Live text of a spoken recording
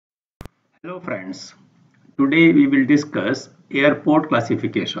Hello friends, today we will discuss airport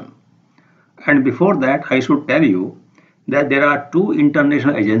classification. And before that, I should tell you that there are two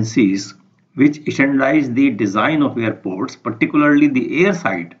international agencies which standardize the design of airports, particularly the air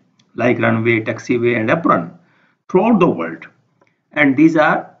side, like runway, taxiway, and apron, throughout the world. And these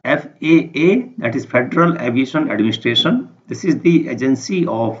are FAA, that is Federal Aviation Administration. This is the agency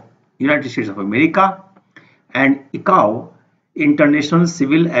of United States of America, and ICAO, International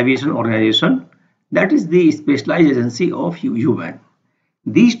Civil Aviation Organization, that is the specialized agency of UN.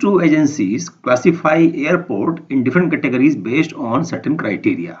 These two agencies classify airport in different categories based on certain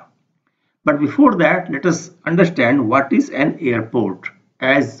criteria. But before that, let us understand what is an airport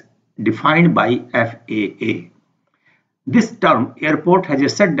as defined by FAA. This term airport has a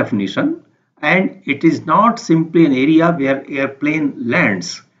set definition, and it is not simply an area where airplane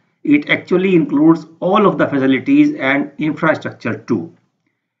lands. It actually includes all of the facilities and infrastructure too.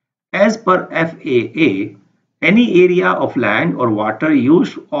 As per FAA, any area of land or water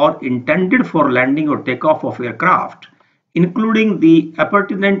used or intended for landing or takeoff of aircraft, including the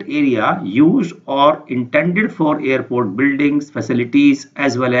appurtenant area used or intended for airport buildings, facilities,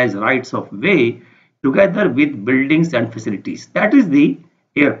 as well as rights of way, together with buildings and facilities. That is the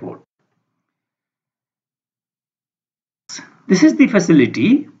airport. This is the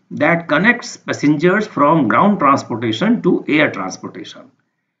facility that connects passengers from ground transportation to air transportation.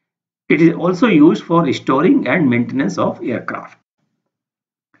 It is also used for storing and maintenance of aircraft.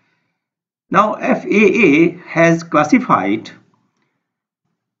 Now, FAA has classified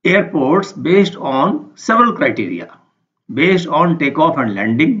airports based on several criteria, based on takeoff and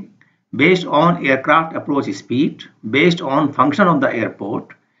landing, based on aircraft approach speed, based on function of the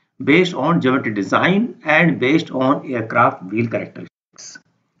airport, based on geometry design, and based on aircraft wheel characteristics.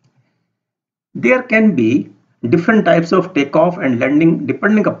 There can be different types of takeoff and landing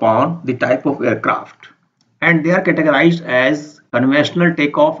depending upon the type of aircraft, and they are categorized as conventional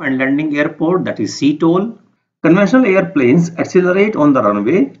takeoff and landing airport, that is CTOL. Conventional airplanes accelerate on the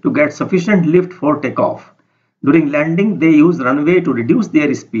runway to get sufficient lift for takeoff. During landing, they use runway to reduce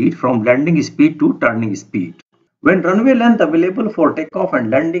their speed from landing speed to turning speed. When runway length available for takeoff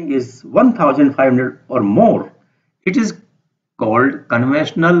and landing is 1,500 or more, it is called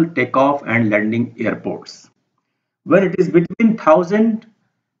conventional takeoff and landing airports. When it is between 1000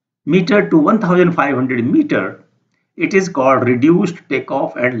 meter to 1500 meter, it is called reduced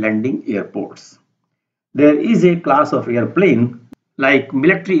takeoff and landing airports. There is a class of airplane like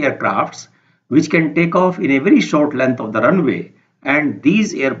military aircrafts which can take off in a very short length of the runway, and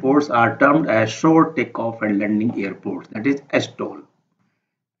these airports are termed as short takeoff and landing airports, that is STOL.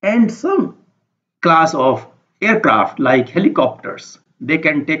 And some class of aircraft like helicopters, they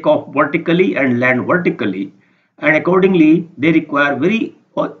can take off vertically and land vertically, and accordingly they require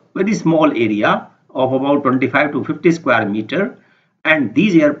very small area of about 25 to 50 square meter, and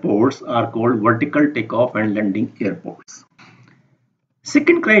these airports are called vertical takeoff and landing airports.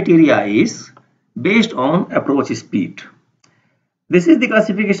 Second criteria is based on approach speed. This is the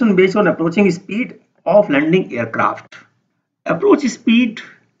classification based on approaching speed of landing aircraft. Approach speed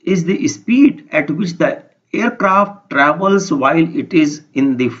is the speed at which the aircraft travels while it is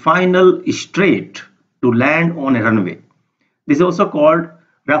in the final straight to land on a runway. This is also called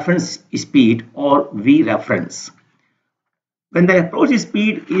reference speed or V reference. When the approach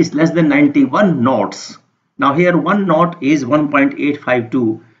speed is less than 91 knots, now here 1 knot is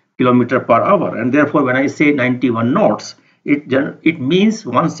 1.852 kilometer per hour, and therefore when I say 91 knots, it means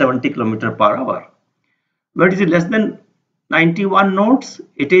 170 kilometer per hour. When it is less than 91 knots,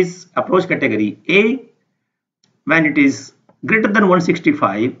 it is approach category A. When it is greater than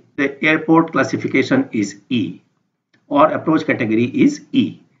 165, the airport classification is E, or approach category is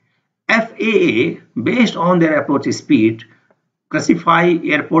E. FAA, based on their approach speed, classify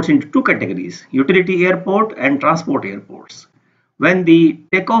airports into two categories, utility airport and transport airports. When the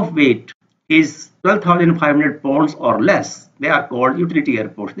takeoff weight is 12,500 pounds or less, they are called utility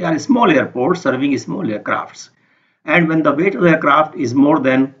airports. They are small airports serving small aircrafts. And when the weight of the aircraft is more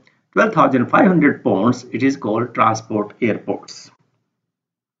than 12,500 pounds, it is called transport airports.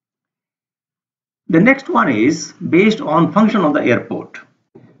 The next one is based on function of the airport.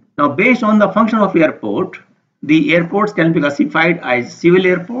 Now, based on the function of airport, the airports can be classified as civil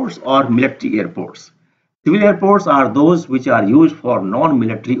airports or military airports. Civil airports are those which are used for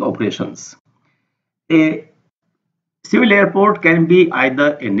non-military operations. A civil airport can be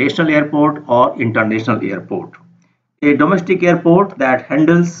either a national airport or international airport. A domestic airport that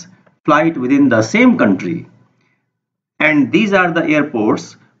handles flight within the same country. And these are the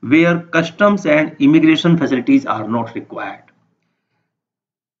airports where customs and immigration facilities are not required.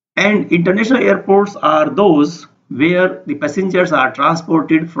 And international airports are those where the passengers are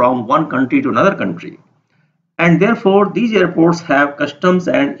transported from one country to another country. And therefore, these airports have customs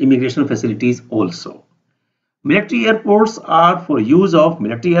and immigration facilities also. Military airports are for use of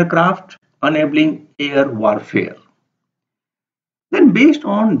military aircraft, enabling air warfare. Then based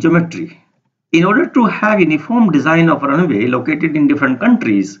on geometry, in order to have uniform design of a runway located in different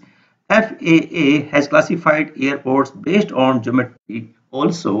countries, FAA has classified airports based on geometry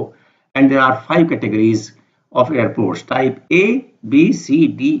also, and there are 5 categories of airports: type A, B, C,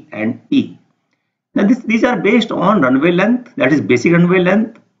 D, and E. Now these are based on runway length, that is basic runway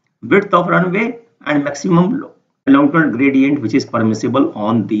length, width of runway, and maximum long-term gradient which is permissible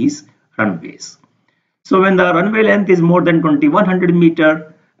on these runways. So when the runway length is more than 2100 meter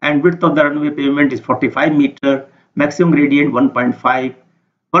and width of the runway pavement is 45 meter, maximum gradient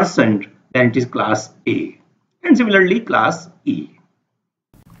 1.5%, then it is class A, and similarly class E.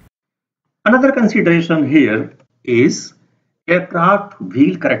 Another consideration here is aircraft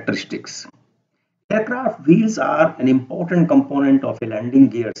wheel characteristics. Aircraft wheels are an important component of a landing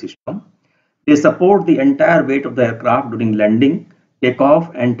gear system. They support the entire weight of the aircraft during landing,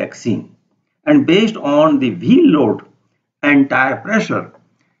 takeoff, and taxiing. And based on the wheel load and tire pressure,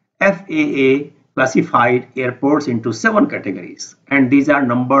 FAA classified airports into 7 categories, and these are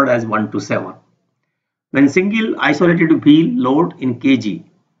numbered as 1 to 7. When single isolated wheel load in kg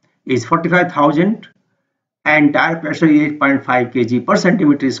is 45,000 and tire pressure is 8.5 kg per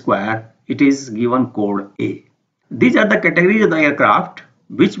centimeter square, it is given code A. These are the categories of the aircraft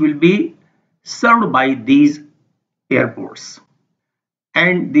which will be served by these airports.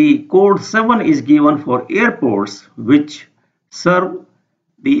 And the code 7 is given for airports which serve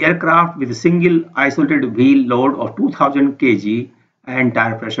the aircraft with a single isolated wheel load of 2000 kg and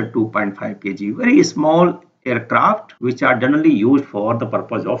tire pressure 2.5 kg. Very small aircraft which are generally used for the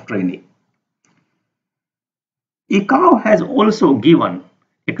purpose of training. ICAO has also given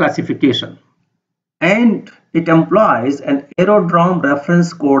a classification, and it employs an aerodrome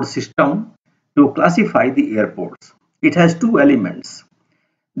reference code system to classify the airports. It has 2 elements.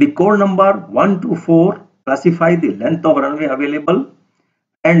 The code number 1 to 4 classify the length of runway available,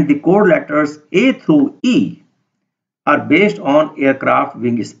 and the code letters A through E are based on aircraft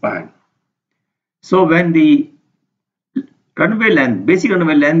wingspan. So when the runway length, basic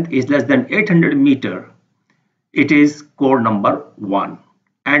runway length is less than 800 meter, it is code number 1.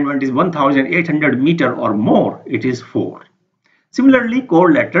 And when it is 1800 meter or more, it is 4. Similarly,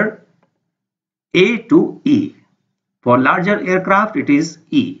 code letter A to E. For larger aircraft, it is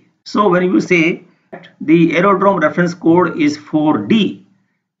E. So when you say that the aerodrome reference code is 4D,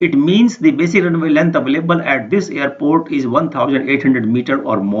 it means the basic runway length available at this airport is 1800 meter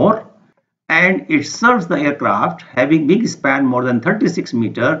or more, and it serves the aircraft having wingspan more than 36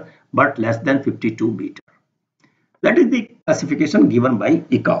 meter but less than 52 meter. That is the classification given by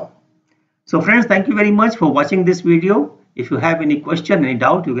ICAO. So friends, thank you very much for watching this video. If you have any question, any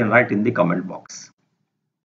doubt, you can write in the comment box.